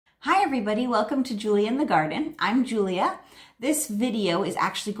everybody, welcome to Julia in the Garden. I'm Julia. This video is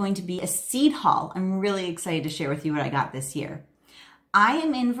actually going to be a seed haul. I'm really excited to share with you what I got this year. I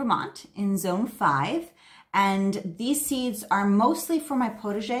am in Vermont in Zone 5, and these seeds are mostly for my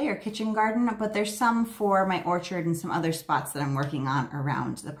potager or kitchen garden, but there's some for my orchard and some other spots that I'm working on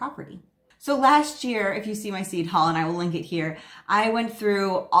around the property. So last year, if you see my seed haul, and I will link it here, I went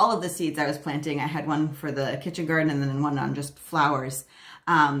through all of the seeds I was planting. I had one for the kitchen garden and then one on just flowers.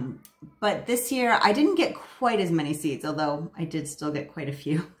 But this year I didn't get quite as many seeds, although I did still get quite a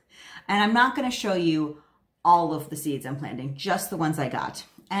few. And I'm not going to show you all of the seeds I'm planting, just the ones I got.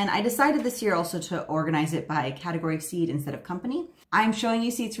 And I decided this year also to organize it by category of seed instead of company. I'm showing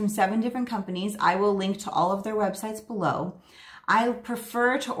you seeds from 7 different companies. I will link to all of their websites below. I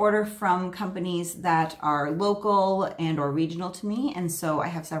prefer to order from companies that are local and or regional to me. And so I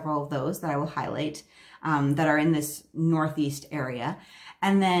have several of those that I will highlight that are in this Northeast area.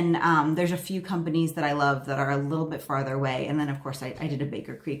 And then there's a few companies that I love that are a little bit farther away. And then of course I did a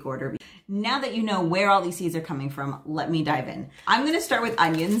Baker Creek order. Now that you know where all these seeds are coming from, let me dive in. I'm gonna start with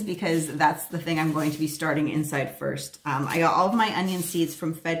onions because that's the thing I'm going to be starting inside first. I got all of my onion seeds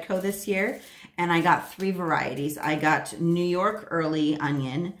from Fedco this year, and I got 3 varieties. I got New York Early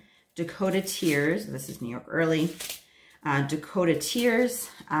Onion, Dakota Tears, this is New York Early, Dakota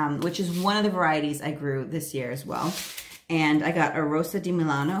Tears, which is one of the varieties I grew this year as well. And I got a Rosa di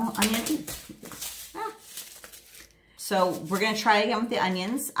Milano onion. So we're gonna try again with the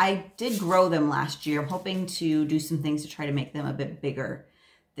onions. I did grow them last year. I'm hoping to do some things to try to make them a bit bigger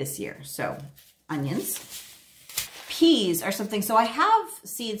this year. So onions. Peas are something, so I have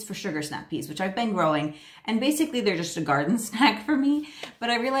seeds for sugar snap peas, which I've been growing, and basically they're just a garden snack for me. But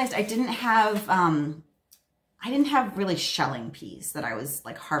I realized I didn't have really shelling peas that I was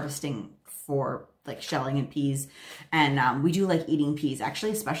like harvesting for like shelling and peas. And we do like eating peas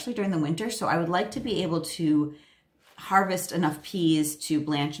actually, especially during the winter. So I would like to be able to harvest enough peas to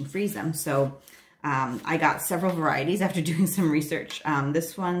blanch and freeze them. So I got several varieties after doing some research.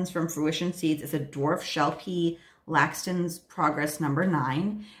 This one's from Fruition Seeds. It's a dwarf shell pea, Laxton's Progress number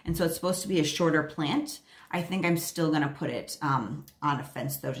 9. And so it's supposed to be a shorter plant. I think I'm still gonna put it on a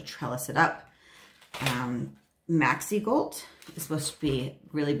fence though to trellis it up. Maxi Gold is supposed to be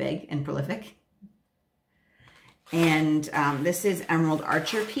really big and prolific. And this is Emerald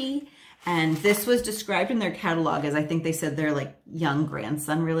Archer pea. And this was described in their catalog as, I think they said their like young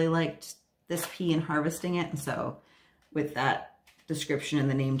grandson really liked this pea and harvesting it. And so with that description and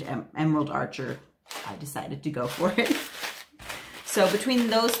the named Emerald Archer, I decided to go for it. So between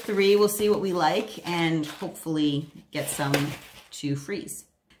those 3, we'll see what we like and hopefully get some to freeze.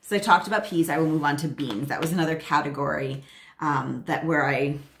 So I talked about peas, I will move on to beans. That was another category where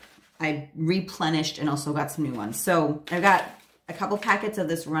I replenished and also got some new ones. So I've got a couple packets of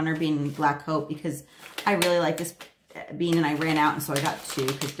this runner bean black coat because I really like this bean and I ran out, and so I got 2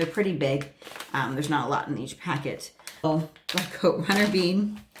 because they're pretty big. There's not a lot in each packet. So black coat runner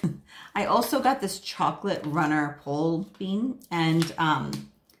bean. I also got this chocolate runner pole bean, and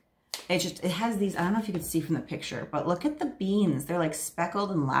it has these, I don't know if you can see from the picture, but look at the beans. They're like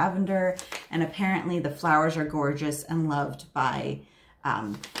speckled in lavender, and apparently the flowers are gorgeous and loved by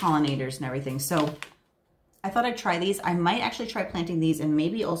pollinators and everything. So I thought I'd try these. I might actually try planting these and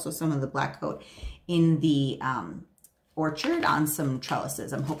maybe also some of the black coat in the orchard on some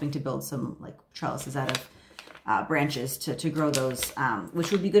trellises. I'm hoping to build some like trellises out of branches to grow those,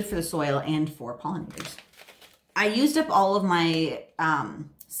 which would be good for the soil and for pollinators. I used up all of my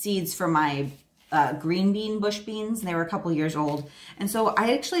seeds for my green bean bush beans. They were a couple years old. And so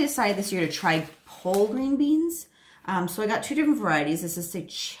I actually decided this year to try pole green beans. So I got 2 different varieties. This is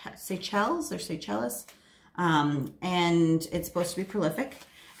Seychelles or Seychelles. And it's supposed to be prolific.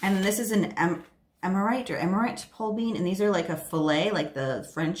 And then this is an Emirate pole bean. And these are like a fillet, like the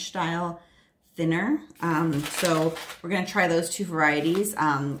French style thinner. So we're going to try those 2 varieties.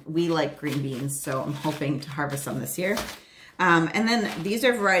 We like green beans, so I'm hoping to harvest some this year. And then these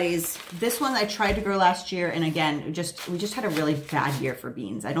are varieties. This one I tried to grow last year, and again, we just had a really bad year for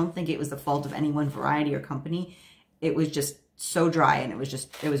beans. I don't think it was the fault of any one variety or company. It was just so dry, and it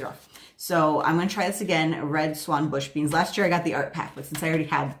was rough. So I'm going to try this again, Red Swan bush beans. Last year I got the art pack, but since I already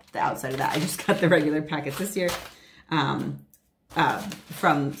had the outside of that, I just got the regular packets this year from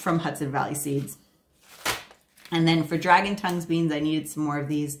Hudson Valley Seeds. And then for Dragon Tongues beans, I needed some more of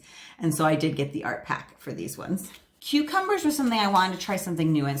these, and so I did get the art pack for these ones. Cucumbers was something I wanted to try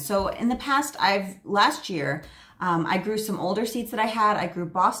something new in. So in the past, last year, I grew some older seeds that I had. I grew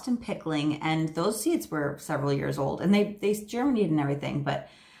Boston pickling, and those seeds were several years old, and they germinated and everything, but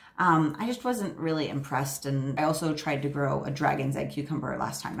I just wasn't really impressed. And I also tried to grow a dragon's egg cucumber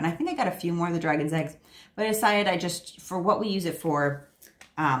last time. And I think I got a few more of the dragon's eggs, but I decided for what we use it for,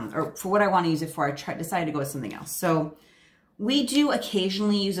 or for what I want to use it for, decided to go with something else. So we do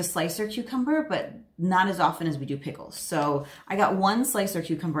occasionally use a slicer cucumber, but not as often as we do pickles. So I got one slicer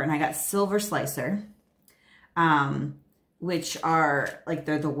cucumber and I got silver slicer, which are like,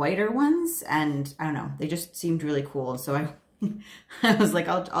 they're the whiter ones. And I don't know, they just seemed really cool. So I was like,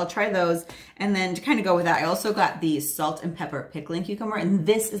 I'll try those. And then to kind of go with that, I also got the salt and pepper pickling cucumber. And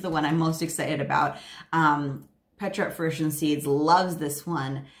this is the one I'm most excited about. Petra at Fruition Seeds loves this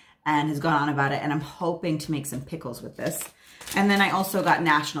one and has gone on about it. And I'm hoping to make some pickles with this. And then I also got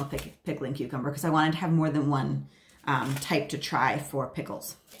National Pickling Cucumber because I wanted to have more than one type to try for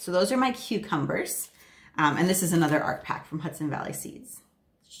pickles. So those are my cucumbers. And this is another ARC pack from Hudson Valley Seeds.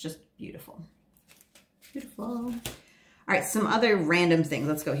 It's just beautiful. Beautiful. All right, some other random things.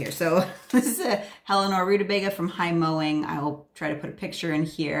 Let's go here. So this is a Eleanor rutabaga from High Mowing. I will try to put a picture in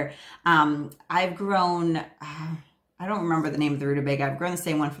here. I've grown, I don't remember the name of the rutabaga. I've grown the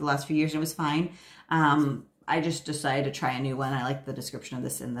same one for the last few years and it was fine. I just decided to try a new one. I like the description of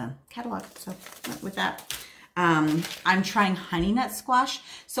this in the catalog. So with that, I'm trying honey nut squash.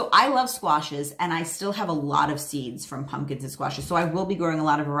 So I love squashes and I still have a lot of seeds from pumpkins and squashes. So I will be growing a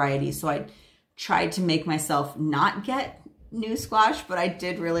lot of varieties. So I tried to make myself not get new squash, but I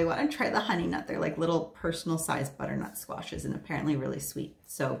did really want to try the honey nut. They're like little personal sized butternut squashes and apparently really sweet.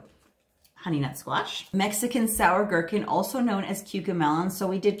 So honey nut squash. Mexican sour gherkin, also known as cucamelon. So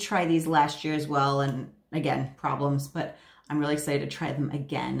we did try these last year as well. And again, problems, but I'm really excited to try them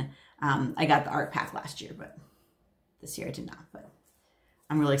again. I got the ARC pack last year, but this year I did not, but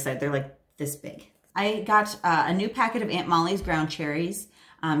I'm really excited. They're like this big. I got a new packet of Aunt Molly's ground cherries.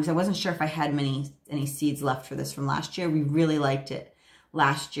 Because I wasn't sure if I had any seeds left for this from last year. We really liked it.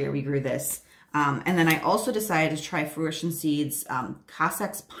 Last year we grew this. And then I also decided to try Fruition Seeds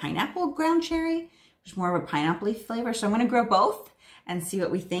Cossacks pineapple ground cherry, which is more of a pineapple-y flavor. So I'm going to grow both and see what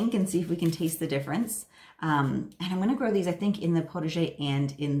we think and see if we can taste the difference. And I'm going to grow these, I think, in the potager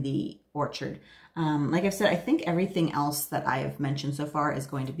and in the orchard. Like I've said, I think everything else that I have mentioned so far is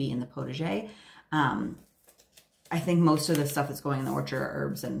going to be in the potager. I think most of the stuff that's going in the orchard are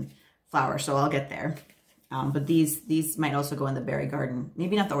herbs and flowers, so I'll get there. But these might also go in the berry garden.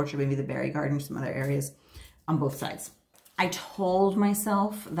 Maybe not the orchard, maybe the berry garden, some other areas on both sides. I told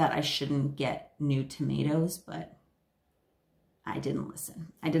myself that I shouldn't get new tomatoes, but I didn't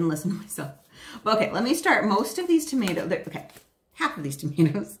listen. I didn't listen to myself. But okay, let me start. Most of these tomatoes, okay, half of these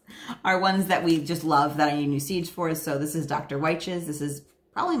tomatoes are ones that we just love that I need new seeds for. So this is Dr. Weitch's. This is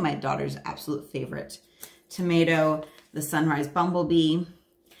probably my daughter's absolute favorite tomato, the Sunrise Bumblebee,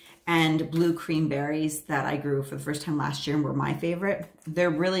 and blue cream berries that I grew for the first time last year and were my favorite. They're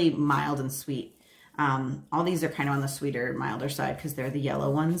really mild and sweet. All these are kind of on the sweeter, milder side because they're the yellow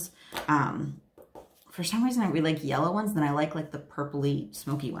ones. For some reason, I really like yellow ones, then I like the purpley,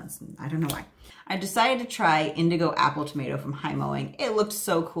 smoky ones. I don't know why. I decided to try Indigo Apple Tomato from High Mowing. It looked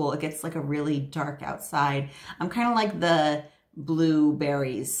so cool. It gets like a really dark outside. I'm kind of like the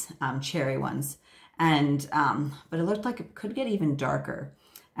blueberries, cherry ones. And, but it looked like it could get even darker.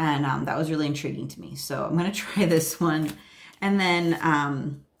 And that was really intriguing to me. So I'm going to try this one. And then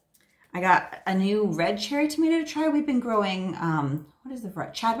I got a new red cherry tomato to try. We've been growing, what is the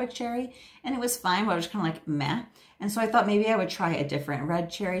variety? Chadwick cherry. And it was fine, but I was kind of like meh. And so I thought maybe I would try a different red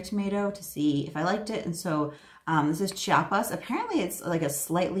cherry tomato to see if I liked it. And so this is Chiapas. Apparently it's like a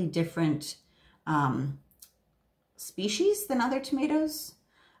slightly different species than other tomatoes.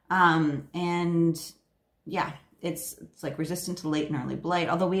 And yeah, it's like resistant to late and early blight,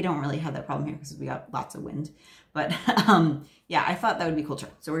 although we don't really have that problem here because we got lots of wind. But yeah, I thought that would be cool to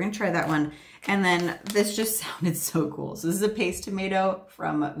try. So we're going to try that one. And then this just sounded so cool. So this is a paste tomato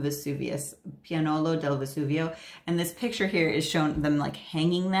from Vesuvius, Pianolo del Vesuvio. And this picture here is showing them like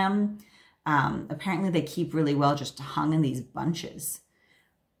hanging them. Apparently they keep really well just hung in these bunches.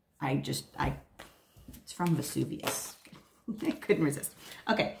 It's from Vesuvius. I couldn't resist.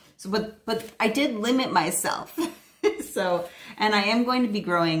 Okay, so but I did limit myself. So, and I am going to be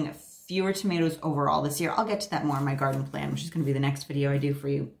growing fewer tomatoes overall this year. I'll get to that more in my garden plan, which is going to be the next video I do for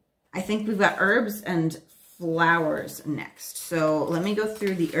you. I think we've got herbs and flowers next. So let me go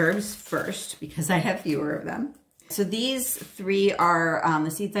through the herbs first because I have fewer of them. So these three are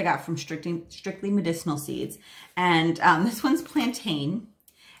the seeds I got from Strictly Medicinal Seeds. And this one's plantain.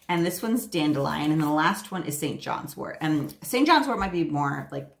 And this one's dandelion, and the last one is St. John's wort. And St. John's wort might be more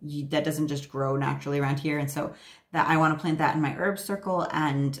like, that doesn't just grow naturally around here. And so that I want to plant that in my herb circle,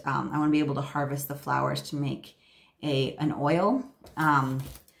 and I want to be able to harvest the flowers to make an oil.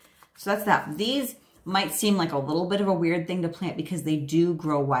 So that's that. These might seem like a little bit of a weird thing to plant because they do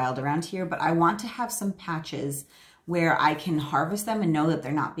grow wild around here, but I want to have some patches where I can harvest them and know that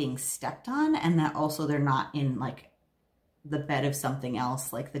they're not being stepped on, and that also they're not in like the bed of something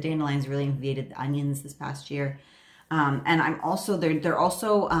else. Like the dandelions really invaded the onions this past year. And I'm also, they're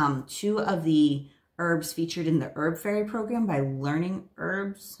also 2 of the herbs featured in the Herb Fairy program by Learning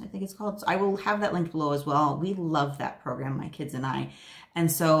Herbs, I think it's called. So I will have that linked below as well. We love that program, my kids and I. And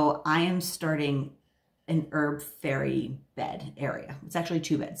so I am starting an Herb Fairy bed area. It's actually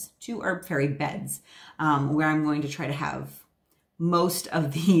 2 beds, 2 Herb Fairy beds, where I'm going to try to have most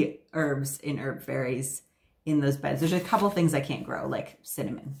of the herbs in Herb Fairies in those beds. There's a couple things I can't grow, like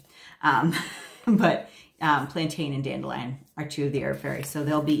cinnamon, but plantain and dandelion are 2 of the Herb Fairies, so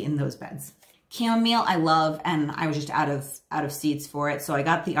they'll be in those beds. Chamomile I love, and I was just out of seeds for it, so I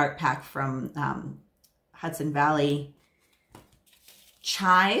got the art pack from Hudson Valley.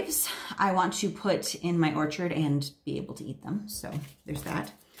 Chives I want to put in my orchard and be able to eat them, so there's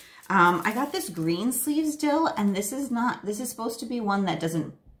that. I got this green sleeves dill, and this is supposed to be one that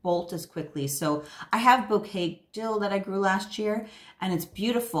doesn't bolt as quickly. So I have bouquet dill that I grew last year, and it's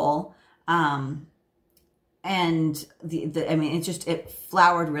beautiful. And I mean, it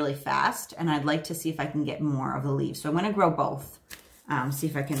flowered really fast, and I'd like to see if I can get more of the leaves. So I'm going to grow both, see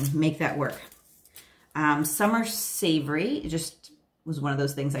if I can make that work. Summer Savory, it just was one of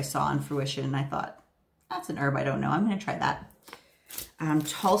those things I saw in fruition, and I thought, that's an herb I don't know. I'm going to try that.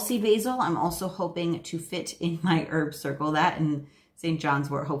 Tulsi Basil, I'm also hoping to fit in my herb circle. That and St. John's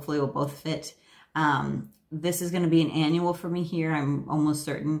wort hopefully will both fit. This is going to be an annual for me here, I'm almost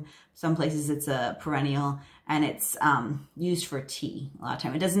certain. Some places it's a perennial, and it's used for tea a lot of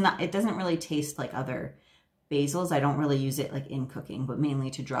time. It doesn't really taste like other basils. I don't really use it like in cooking, but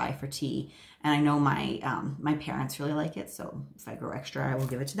mainly to dry for tea. And I know my parents really like it, so if I grow extra, I will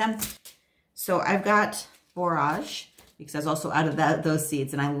give it to them. So I've got borage, because I was also out of those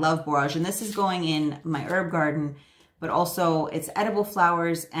seeds, and I love borage. And this is going in my herb garden, but also it's edible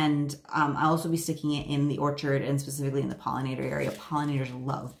flowers, and I'll also be sticking it in the orchard and specifically in the pollinator area. Pollinators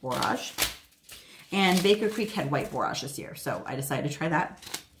love borage. And Baker Creek had white borage this year, so I decided to try that.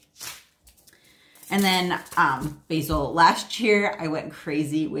 And then basil. Last year, I went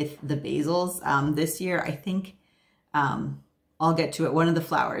crazy with the basils. This year, I think I'll get to it. One of the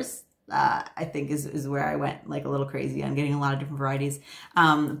flowers, I think, is where I went like a little crazy. I'm getting a lot of different varieties.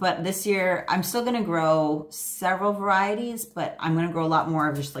 But this year, I'm still going to grow several varieties, but I'm going to grow a lot more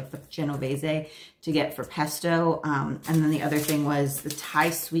of just like the Genovese to get for pesto. And then the other thing was the Thai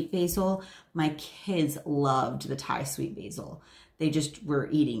sweet basil. My kids loved the Thai sweet basil. They just were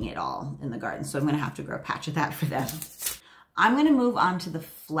eating it all in the garden. So I'm going to have to grow a patch of that for them. I'm going to move on to the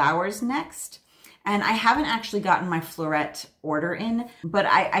flowers next. And I haven't actually gotten my floret order in, but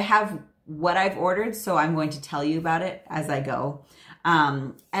I have what I've ordered. So I'm going to tell you about it as I go.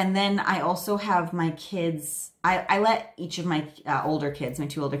 And then I also have my kids. I let each of my older kids, my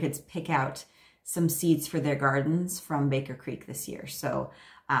 2 older kids, pick out some seeds for their gardens from Baker Creek this year. So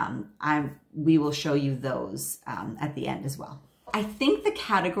we will show you those at the end as well. I think the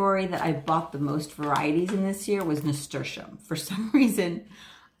category that I bought the most varieties in this year was nasturtium. For some reason,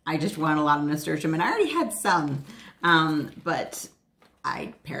 I just want a lot of nasturtium, and I already had some, but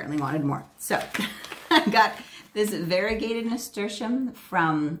I apparently wanted more. So I got this variegated nasturtium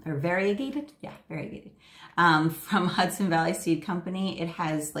from Hudson Valley Seed Company. It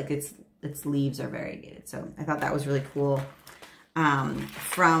has like its leaves are variegated, so I thought that was really cool.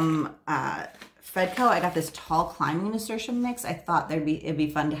 From Fedco, I got this tall climbing nasturtium mix. I thought it'd be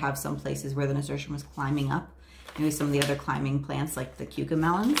fun to have some places where the nasturtium was climbing up. Maybe some of the other climbing plants like the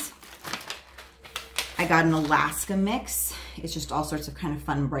cucamelons. I got an Alaska mix. It's just all sorts of kind of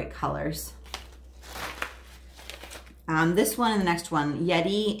fun, bright colors. This one and the next one,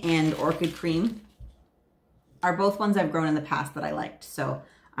 Yeti and Orchid Cream, are both ones I've grown in the past that I liked. So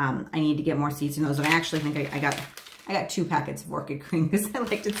I need to get more seeds in those. And I actually think I got 2 packets of Orchid Cream because I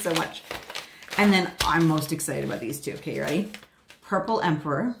liked it so much. And then I'm most excited about these 2. Okay, you ready? Purple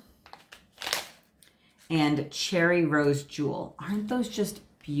Emperor and Cherry Rose Jewel. Aren't those just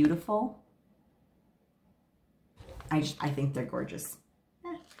beautiful? I think they're gorgeous.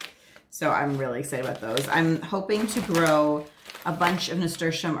 So I'm really excited about those. I'm hoping to grow a bunch of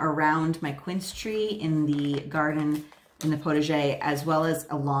nasturtium around my quince tree in the garden, in the potager, as well as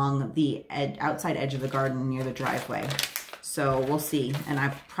along the outside edge of the garden near the driveway. So we'll see, and I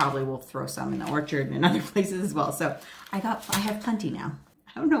probably will throw some in the orchard and in other places as well. So I have plenty now.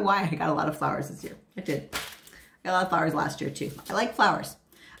 I don't know why I got a lot of flowers this year. I did. I got a lot of flowers last year too. I like flowers.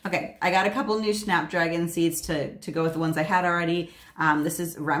 Okay, I got a couple new Snapdragon seeds to go with the ones I had already. This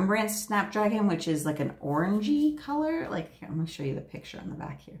is Rembrandt's Snapdragon, which is like an orangey color. Like, here, I'm gonna show you the picture on the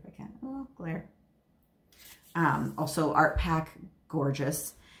back here if I can. Oh, glare. Also Art Pack,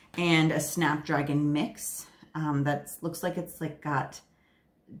 gorgeous. And a Snapdragon mix that looks like it's like got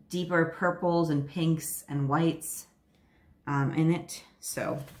deeper purples and pinks and whites in it.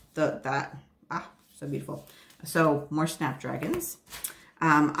 So so beautiful. So more Snapdragons.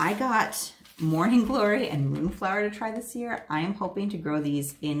 I got Morning Glory and Moonflower to try this year. I am hoping to grow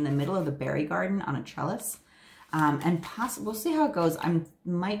these in the middle of the berry garden on a trellis. And we'll see how it goes. I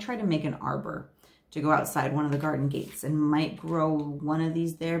might try to make an arbor to go outside one of the garden gates and might grow one of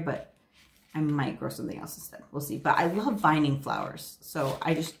these there, but I might grow something else instead. We'll see. But I love vining flowers, so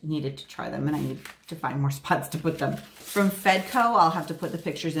I just needed to try them and I need to find more spots to put them. From Fedco, I'll have to put the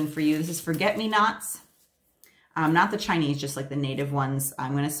pictures in for you. This is Forget-Me-Nots. Not the Chinese, just like the native ones.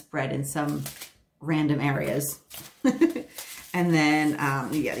 I'm going to spread in some random areas. And then,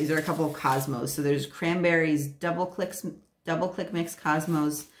 yeah, these are a couple of Cosmos. So there's Cranberries, Double Click Mix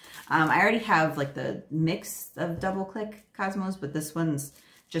Cosmos. I already have like the mix of Double Click Cosmos, but this one's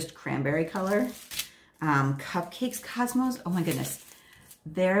just cranberry color. Cupcakes Cosmos. Oh my goodness.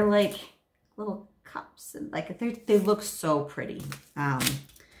 They're like little cups and like they look so pretty.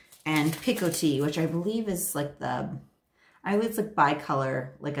 And Picotee, which I believe is like it's like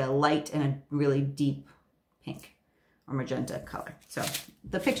bicolor, like a light and a really deep pink or magenta color. So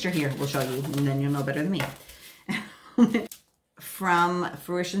the picture here will show you, and then you'll know better than me. From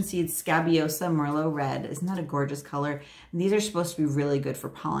Fruition Seeds, Scabiosa Merlot Red. Isn't that a gorgeous color? And these are supposed to be really good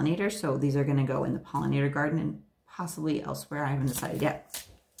for pollinators, so these are going to go in the pollinator garden and possibly elsewhere. I haven't decided yet.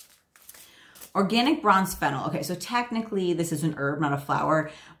 Organic Bronze Fennel. Okay, so technically this is an herb, not a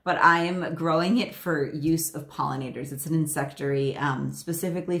flower, but I am growing it for use of pollinators. It's an insectary,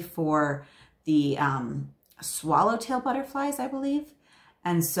 specifically for the swallowtail butterflies, I believe.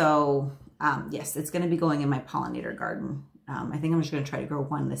 And so, yes, it's going to be going in my pollinator garden. I think I'm just going to try to grow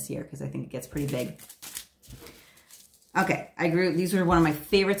one this year because I think it gets pretty big. Okay, these were one of my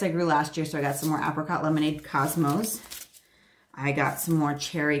favorites I grew last year, so I got some more Apricot Lemonade Cosmos. I got some more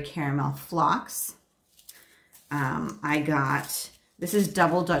Cherry Caramel Phlox. This is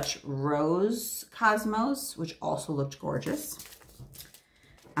Double Dutch Rose Cosmos, which also looked gorgeous.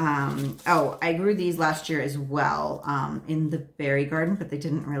 Oh, I grew these last year as well in the berry garden, but they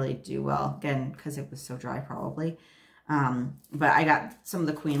didn't really do well, again, because it was so dry probably. But I got some of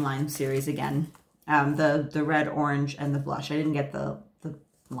the Queen Lime series again, the red, orange, and the blush. I didn't get the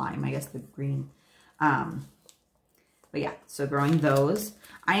lime, I guess the green. But yeah, so growing those.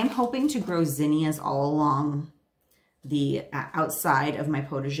 I am hoping to grow zinnias all along the outside of my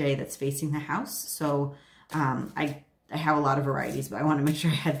potager that's facing the house. So I have a lot of varieties, but I want to make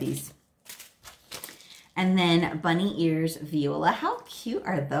sure I had these. And then Bunny Ears Viola. How cute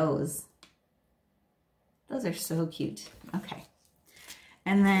are those? Those are so cute. Okay.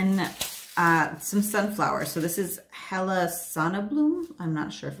 And then some sunflowers. So this is Hella Sonnabloom. I'm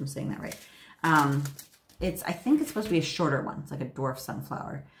not sure if I'm saying that right. I think it's supposed to be a shorter one. It's like a dwarf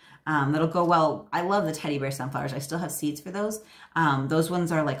sunflower. That'll go well. I love the teddy bear sunflowers. I still have seeds for those. Those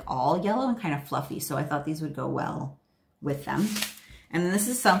ones are like all yellow and kind of fluffy. So I thought these would go well with them. And then this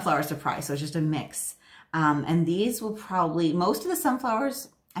is Sunflower Surprise. So it's just a mix. And these will probably, most of the sunflowers,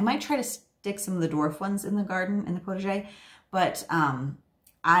 I might try to stick some of the dwarf ones in the garden, in the potager. But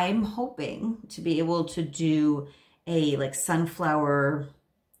I'm hoping to be able to do a like sunflower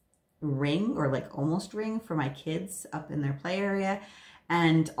ring or like almost ring for my kids up in their play area.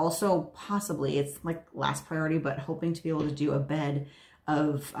 And also possibly, it's like last priority, but hoping to be able to do a bed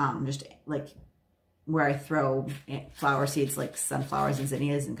of just like where I throw flower seeds like sunflowers and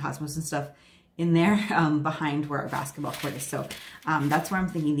zinnias and cosmos and stuff in there behind where our basketball court is. So that's where I'm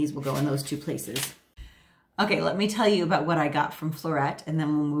thinking these will go, in those two places. Okay, let me tell you about what I got from Florette, and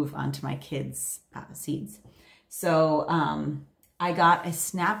then we'll move on to my kids' seeds. So I got a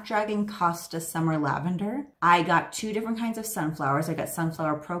Snapdragon Costa Summer Lavender. I got two different kinds of sunflowers. I got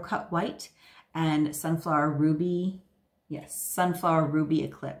Sunflower Pro Cut White and Sunflower Ruby, yes, Sunflower Ruby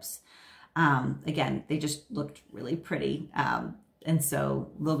Eclipse. Again, they just looked really pretty. And so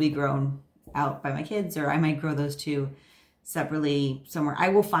they'll be grown out by my kids, or I might grow those two separately somewhere. I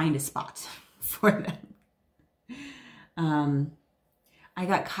will find a spot for them. I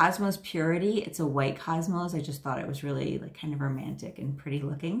got Cosmos Purity. It's a white Cosmos. I just thought it was really like kind of romantic and pretty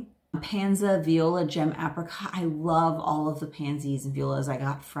looking. Panza Viola Gem Apricot. I love all of the pansies and violas I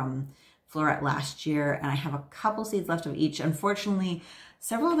got from Florette last year, and I have a couple seeds left of each. Unfortunately,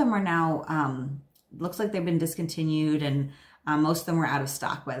 several of them are now, looks like they've been discontinued, and Most of them were out of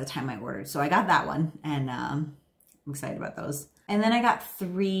stock by the time I ordered. So I got that one, and I'm excited about those. And then I got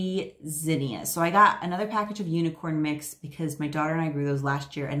 3 zinnias. So I got another package of unicorn mix because my daughter and I grew those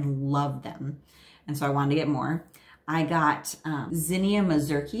last year and loved them. And so I wanted to get more. I got zinnia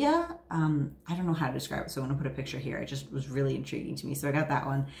mazurkia. I don't know how to describe it, so I'm gonna put a picture here. It just was really intriguing to me, so I got that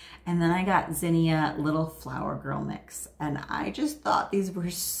one. And then I got zinnia little flower girl mix. And I just thought these were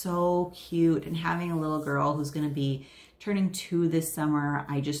so cute. And having a little girl who's gonna be turning 2 this summer,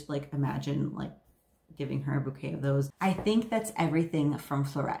 I just like imagine like giving her a bouquet of those. I think that's everything from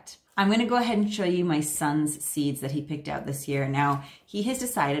Florette. I'm gonna go ahead and show you my son's seeds that he picked out this year. Now, he has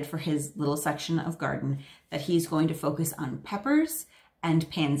decided for his little section of garden that he's going to focus on peppers and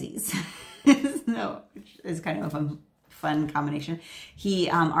pansies. So, which is kind of a fun combination.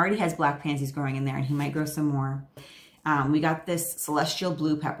 He already has black pansies growing in there, and he might grow some more. We got this celestial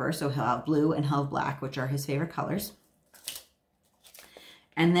blue pepper, so he'll have blue and he'll have black, which are his favorite colors.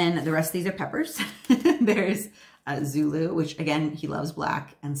 And then the rest of these are peppers. There's Zulu, which again, he loves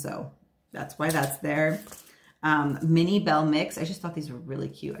black, and so that's why that's there. Mini Bell Mix. I just thought these were really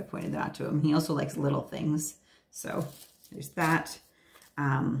cute. I pointed them out to him. He also likes little things. So there's that.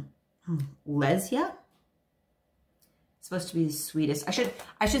 Lesia. It's supposed to be the sweetest.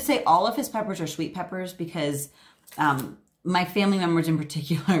 I should say all of his peppers are sweet peppers because my family members in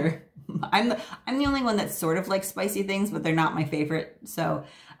particular, I'm the only one that sort of likes spicy things, but they're not my favorite. So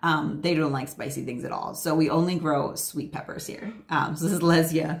they don't like spicy things at all. So we only grow sweet peppers here. So this is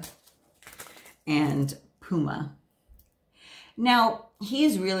Lesia and Puma. Now,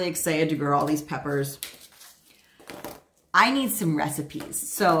 he's really excited to grow all these peppers. I need some recipes.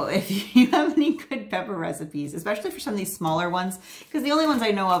 So if you have any good pepper recipes, especially for some of these smaller ones, because the only ones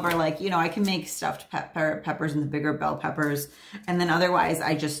I know of are like, you know, I can make stuffed peppers and the bigger bell peppers. And then otherwise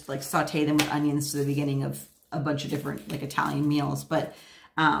I just like saute them with onions to the beginning of a bunch of different like Italian meals. But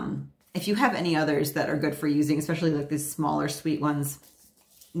if you have any others that are good for using, especially like these smaller sweet ones,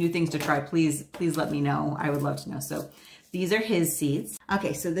 new things to try, please let me know. I would love to know. So these are his seeds.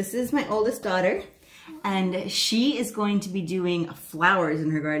 Okay, so this is my oldest daughter. And she is going to be doing flowers in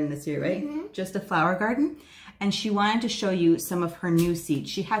her garden this year, right? Mm-hmm. Just a flower garden. And she wanted to show you some of her new seeds.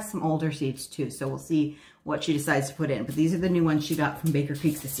 She has some older seeds too, so we'll see what she decides to put in. But these are the new ones she got from Baker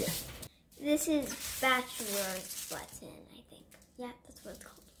Creek this year. This is bachelor's button, I think. Yeah, that's what it's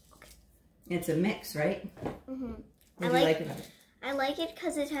called. Okay. It's a mix, right? Mm-hmm. What do you like about it? I like it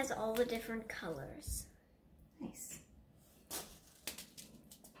because it has all the different colors. Nice.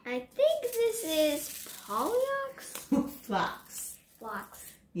 I think this is Polyox? Phlox.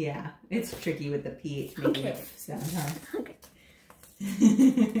 Phlox. Yeah, it's tricky with the PH maybe sound, huh? Okay.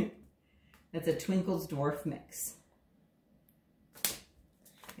 That's a Twinkle's Dwarf mix.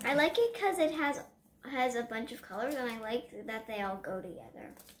 I like it because it has a bunch of colors, and I like that they all go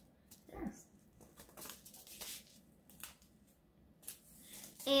together. Yes.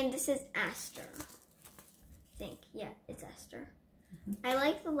 And this is Aster. I think. Yeah, it's Aster. I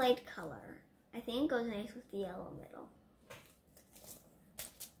like the light color. I think it goes nice with the yellow middle.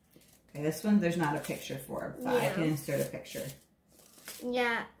 Okay, this one there's not a picture for, but I can insert a picture.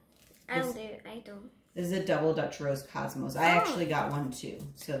 Yeah, I don't. This is a double Dutch Rose Cosmos. I actually got one too,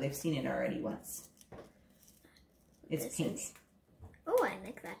 so they've seen it already once. It's pink. Oh, I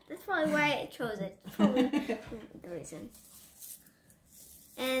like that. That's probably why I chose it. Probably the reason.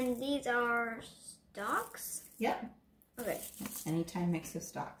 And these are stalks? Yep. Okay. Anytime mix of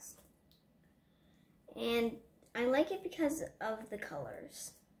stocks. And I like it because of the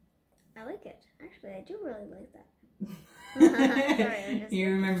colors. I like it. Actually, I do really like that. Sorry,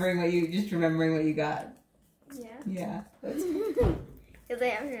 You're remembering what you got. Yeah. Yeah. Because I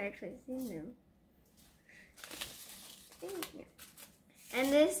haven't actually seen them.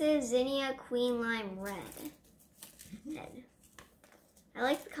 And this is Zinnia Queen Lime Red. I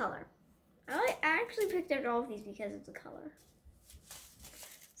like the color. I actually picked out all of these because of the color.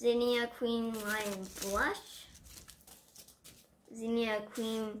 Zinnia Queen Lime Blush. Zinnia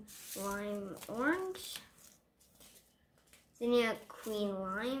Queen Lime Orange. Zinnia Queen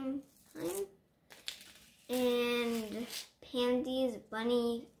Lime. And Pansy's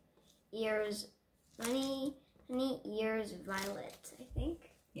Bunny Ears Violet, I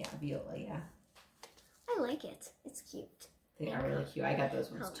think. Yeah, viola, yeah. I like it. It's cute. They are really cute. I got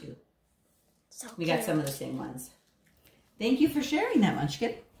those ones too. So we got some of the same ones. Thank you for sharing that,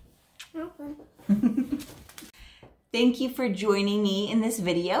 Munchkin. Okay. Thank you for joining me in this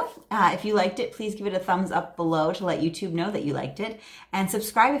video. If you liked it, please give it a thumbs up below to let YouTube know that you liked it. And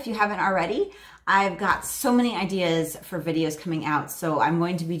subscribe if you haven't already. I've got so many ideas for videos coming out, so I'm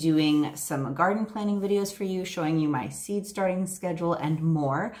going to be doing some garden planting videos for you, showing you my seed starting schedule and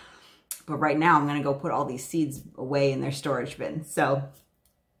more. But right now I'm gonna go put all these seeds away in their storage bin. So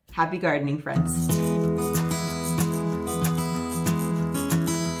happy gardening, friends.